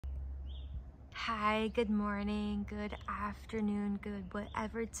Hi, good morning, good afternoon, good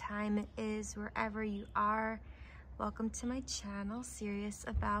whatever time it is, wherever you are. Welcome to my channel, Serious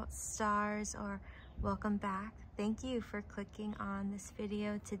About Stars, or welcome back. Thank you for clicking on this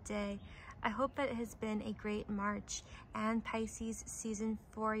video today. I hope that it has been a great March and Pisces season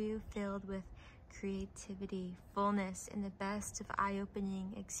for you, filled with creativity, fullness, and the best of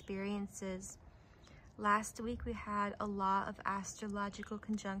eye-opening experiences. Last week we had a lot of astrological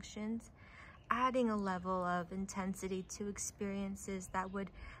conjunctions, adding a level of intensity to experiences that would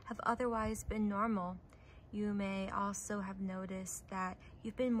have otherwise been normal. You may also have noticed that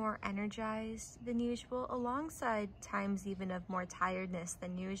you've been more energized than usual, alongside times even of more tiredness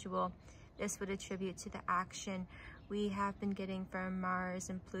than usual. This would attribute to the action we have been getting from Mars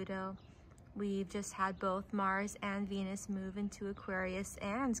and Pluto. We've just had both Mars and Venus move into Aquarius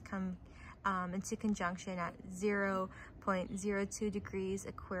and come into conjunction at 0.02 degrees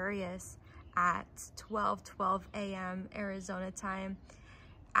Aquarius at 12:12 a.m. Arizona time.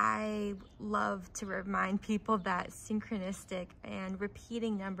 I love to remind people that synchronistic and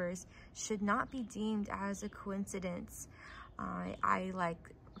repeating numbers should not be deemed as a coincidence. I like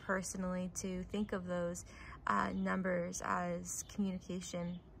personally to think of those numbers as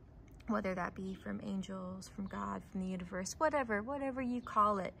communication, whether that be from angels, from God, from the universe, whatever you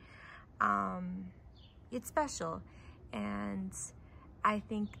call it. It's special, and I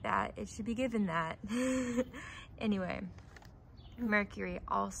think that it should be given that. Anyway, Mercury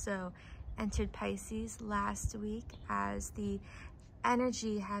also entered Pisces last week as the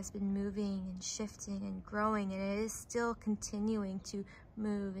energy has been moving and shifting and growing, and it is still continuing to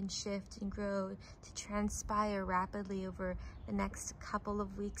move and shift and grow, to transpire rapidly over the next couple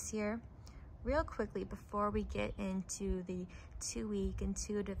of weeks here. Real quickly, before we get into the 2-week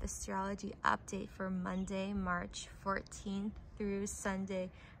intuitive astrology update for Monday, March 14th through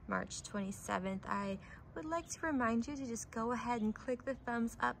Sunday, March 27th, I would like to remind you to just go ahead and click the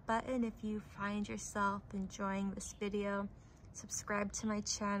thumbs up button if you find yourself enjoying this video. Subscribe to my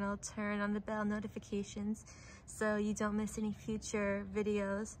channel, turn on the bell notifications so you don't miss any future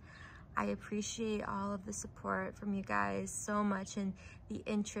videos. I appreciate all of the support from you guys so much, and the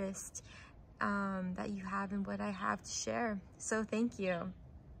interest that you have in what I have to share. So thank you.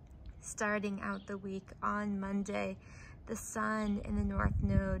 Starting out the week on Monday, the Sun in the North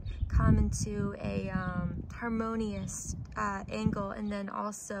Node come into a harmonious angle, and then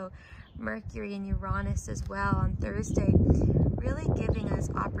also Mercury and Uranus as well on Thursday, really giving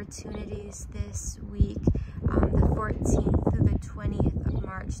us opportunities this week, the 14th through the 20th of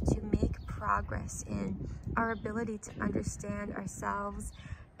March, to make progress in our ability to understand ourselves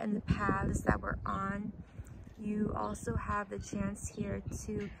and the paths that we're on. You also have the chance here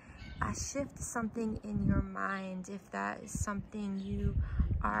to shift something in your mind, if that is something you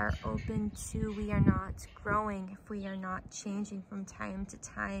are open to. We are not growing if we are not changing from time to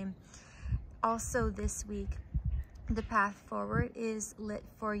time. Also this week, the path forward is lit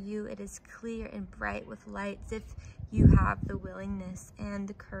for you. It is clear and bright with lights if you have the willingness and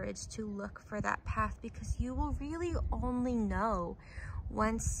the courage to look for that path, because you will really only know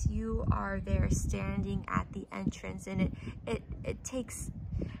once you are there standing at the entrance. And it takes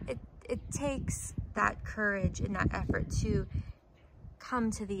that courage and that effort to come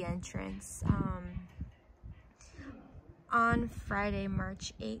to the entrance. On Friday,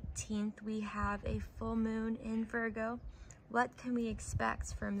 March 18th, we have a full moon in Virgo. What can we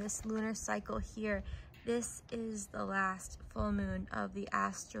expect from this lunar cycle here? This is the last full moon of the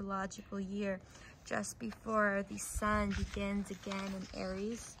astrological year, just before the sun begins again in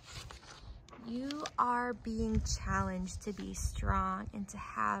Aries. You are being challenged to be strong and to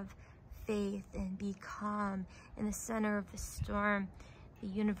have faith and be calm in the center of the storm. The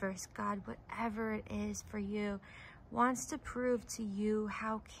universe, God, whatever it is for you, wants to prove to you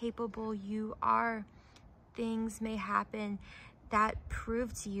how capable you are. Things may happen that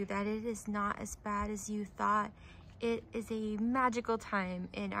prove to you that it is not as bad as you thought. It is a magical time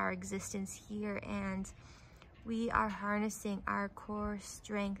in our existence here, and we are harnessing our core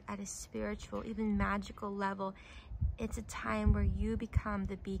strength at a spiritual, even magical level. It's a time where you become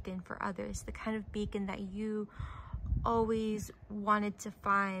the beacon for others, the kind of beacon that you always wanted to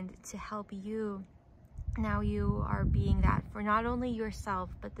find to help you. Now you are being that for not only yourself,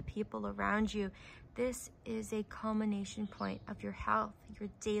 but the people around you. This is a culmination point of your health, your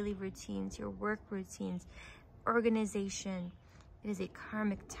daily routines, your work routines, organization. It is a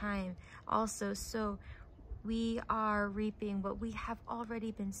karmic time also. So we are reaping what we have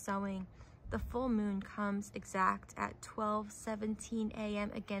already been sowing. The full moon comes exact at 12:17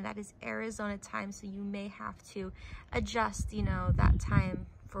 a.m. Again, that is Arizona time, so you may have to adjust, that time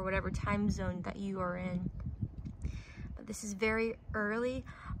for whatever time zone that you are in. But this is very early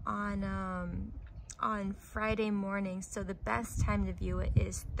on Friday morning, so the best time to view it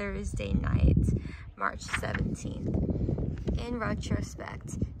is Thursday night, March 17th. In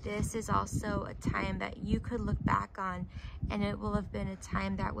retrospect, this is also a time that you could look back on, and it will have been a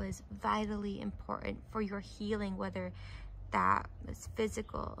time that was vitally important for your healing, whether that was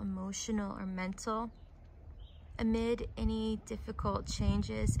physical, emotional, or mental. Amid any difficult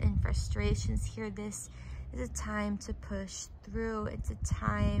changes and frustrations here, this is a time to push through. It's a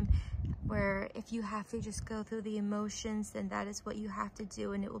time where if you have to just go through the emotions, then that is what you have to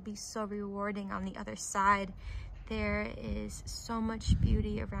do, and it will be so rewarding on the other side. There is so much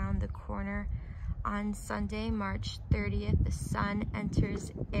beauty around the corner. On Sunday, March 30th, the sun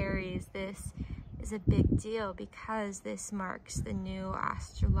enters Aries. This is a big deal because this marks the new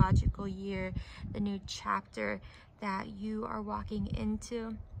astrological year, the new chapter that you are walking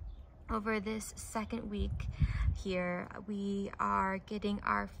into. Over this second week here, we are getting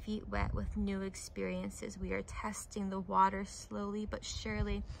our feet wet with new experiences. We are testing the water slowly but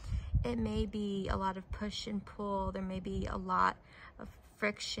surely. It may be a lot of push and pull. There may be a lot of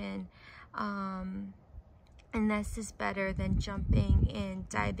friction. And this is better than jumping in,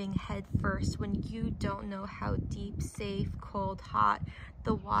 diving head first when you don't know how deep, safe, cold, hot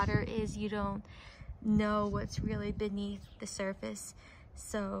the water is. You don't know what's really beneath the surface.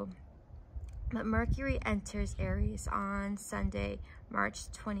 But Mercury enters Aries on Sunday,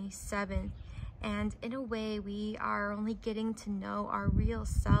 March 27th. And in a way, we are only getting to know our real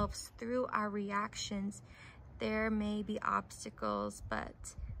selves through our reactions. There may be obstacles, but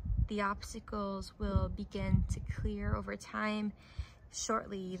the obstacles will begin to clear over time,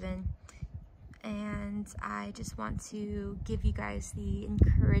 shortly even. And I just want to give you guys the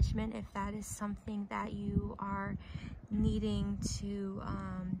encouragement, if that is something that you are needing, to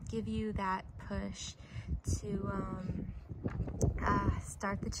give you that push to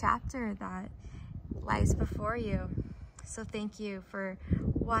start the chapter that lies before you. So thank you for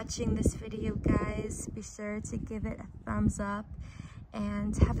watching this video, guys. Be sure to give it a thumbs up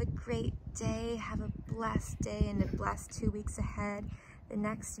and have a great day. Have a blessed day and a blessed 2 weeks ahead. The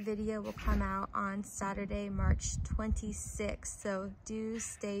next video will come out on Saturday, March 26th. So do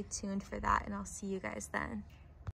stay tuned for that, and I'll see you guys then.